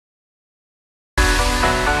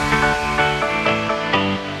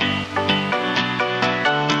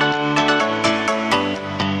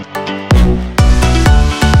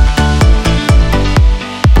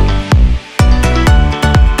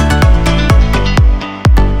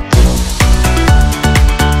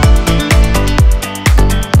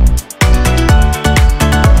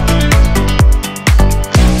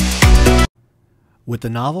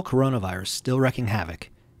With the novel coronavirus still wreaking havoc,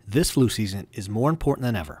 this flu season is more important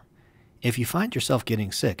than ever. If you find yourself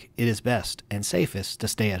getting sick, it is best and safest to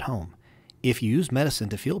stay at home. If you use medicine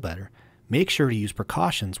to feel better, make sure to use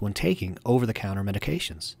precautions when taking over-the-counter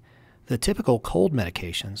medications. The typical cold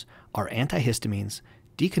medications are antihistamines,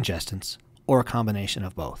 decongestants, or a combination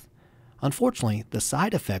of both. Unfortunately, the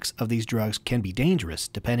side effects of these drugs can be dangerous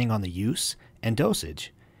depending on the use and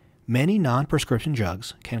dosage. Many non-prescription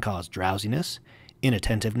drugs can cause drowsiness,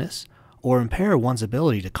 inattentiveness, or impair one's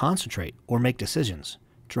ability to concentrate or make decisions,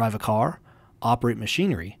 drive a car, operate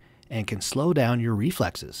machinery, and can slow down your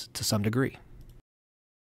reflexes to some degree.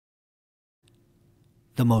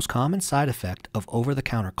 The most common side effect of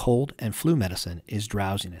over-the-counter cold and flu medicine is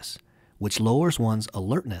drowsiness, which lowers one's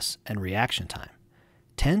alertness and reaction time.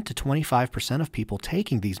 10 to 25% of people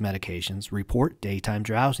taking these medications report daytime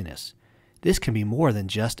drowsiness. This can be more than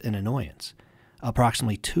just an annoyance.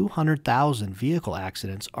 Approximately 200,000 vehicle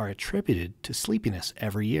accidents are attributed to sleepiness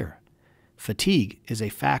every year. Fatigue is a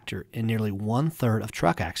factor in nearly 1/3 of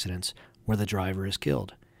truck accidents where the driver is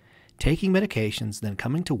killed. Taking medications, then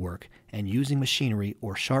coming to work and using machinery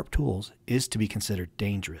or sharp tools is to be considered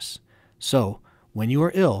dangerous. So, when you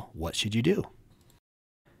are ill, what should you do?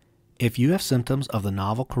 If you have symptoms of the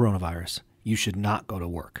novel coronavirus, you should not go to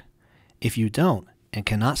work. If you don't and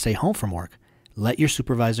cannot stay home from work, let your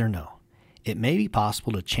supervisor know. It may be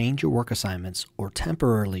possible to change your work assignments or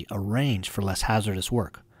temporarily arrange for less hazardous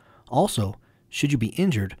work. Also, should you be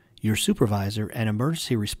injured, your supervisor and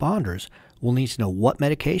emergency responders will need to know what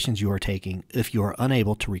medications you are taking if you are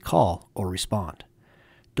unable to recall or respond.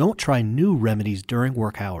 Don't try new remedies during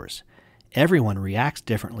work hours. Everyone reacts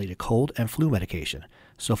differently to cold and flu medication,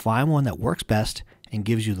 so find one that works best and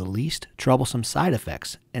gives you the least troublesome side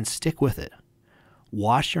effects and stick with it.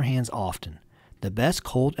 Wash your hands often. The best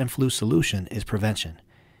cold and flu solution is prevention.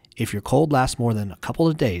 If your cold lasts more than a couple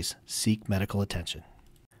of days, seek medical attention.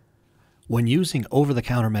 When using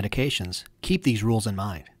over-the-counter medications, keep these rules in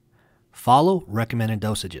mind. Follow recommended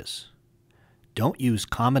dosages. Don't use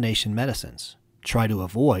combination medicines. Try to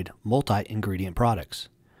avoid multi-ingredient products.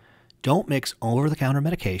 Don't mix over-the-counter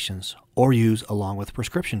medications or use along with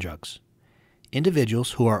prescription drugs.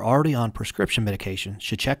 Individuals who are already on prescription medication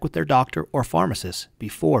should check with their doctor or pharmacist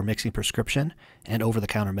before mixing prescription and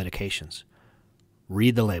over-the-counter medications.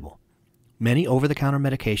 Read the label. Many over-the-counter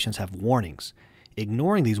medications have warnings.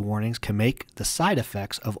 Ignoring these warnings can make the side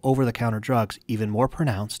effects of over-the-counter drugs even more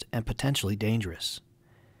pronounced and potentially dangerous.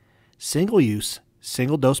 Single-use,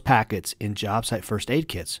 single-dose packets in job site first aid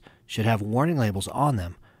kits should have warning labels on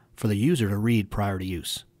them for the user to read prior to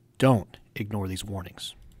use. Don't ignore these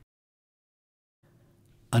warnings.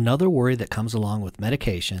 Another worry that comes along with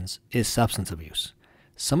medications is substance abuse.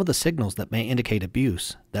 Some of the signals that may indicate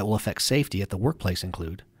abuse that will affect safety at the workplace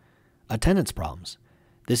include attendance problems.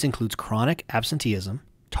 This includes chronic absenteeism,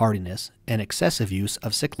 tardiness, and excessive use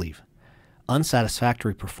of sick leave.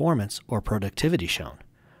 Unsatisfactory performance or productivity shown.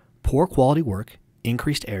 Poor quality work,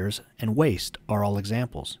 increased errors, and waste are all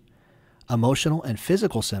examples. Emotional and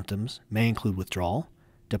physical symptoms may include withdrawal,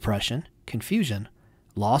 depression, confusion,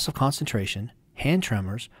 loss of concentration, hand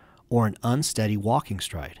tremors, or an unsteady walking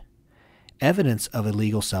stride. Evidence of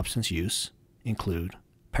illegal substance use include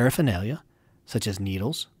paraphernalia, such as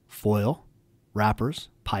needles, foil, wrappers,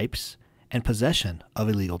 pipes, and possession of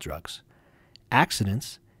illegal drugs.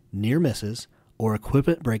 Accidents, near misses, or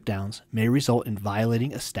equipment breakdowns may result in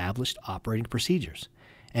violating established operating procedures,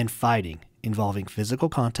 and fighting involving physical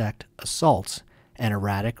contact, assaults, and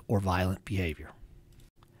erratic or violent behavior.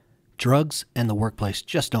 Drugs and the workplace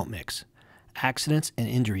just don't mix. Accidents and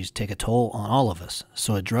injuries take a toll on all of us,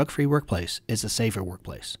 so a drug-free workplace is a safer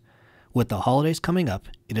workplace. With the holidays coming up,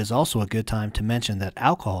 it is also a good time to mention that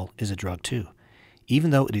alcohol is a drug too.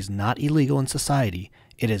 Even though it is not illegal in society,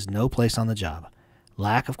 it has no place on the job.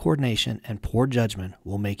 Lack of coordination and poor judgment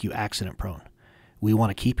will make you accident-prone. We want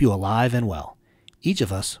to keep you alive and well. Each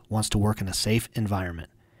of us wants to work in a safe environment.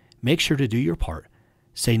 Make sure to do your part.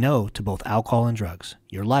 Say no to both alcohol and drugs.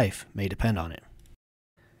 Your life may depend on it.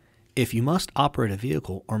 If you must operate a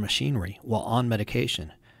vehicle or machinery while on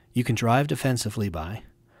medication, you can drive defensively by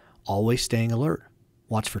always staying alert.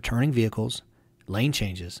 Watch for turning vehicles, lane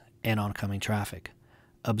changes, and oncoming traffic.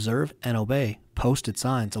 Observe and obey posted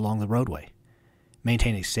signs along the roadway.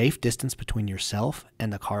 Maintain a safe distance between yourself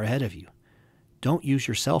and the car ahead of you. Don't use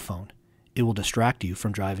your cell phone. It will distract you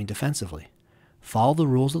from driving defensively. Follow the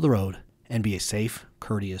rules of the road and be a safe,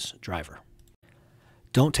 courteous driver.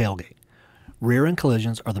 Don't tailgate. Rear-end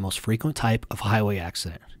collisions are the most frequent type of highway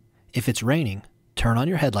accident. If it's raining, turn on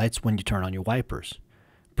your headlights when you turn on your wipers.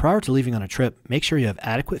 Prior to leaving on a trip, make sure you have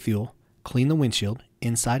adequate fuel, clean the windshield,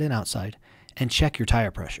 inside and outside, and check your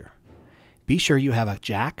tire pressure. Be sure you have a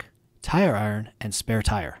jack, tire iron, and spare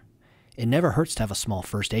tire. It never hurts to have a small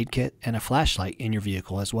first aid kit and a flashlight in your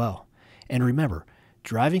vehicle as well. And remember,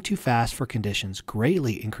 driving too fast for conditions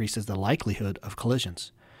greatly increases the likelihood of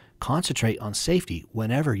collisions. Concentrate on safety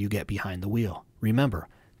whenever you get behind the wheel. Remember,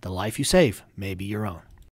 the life you save may be your own.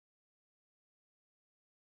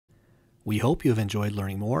 We hope you have enjoyed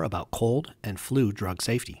learning more about cold and flu drug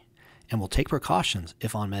safety, and will take precautions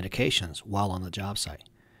if on medications while on the job site.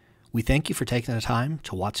 We thank you for taking the time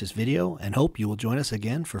to watch this video and hope you will join us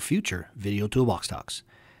again for future Video Toolbox Talks.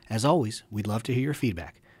 As always, we'd love to hear your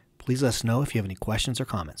feedback. Please let us know if you have any questions or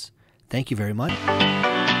comments. Thank you very much.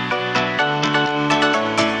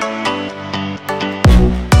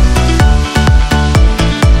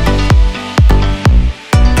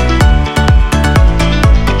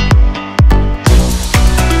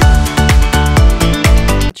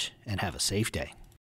 And have a safe day.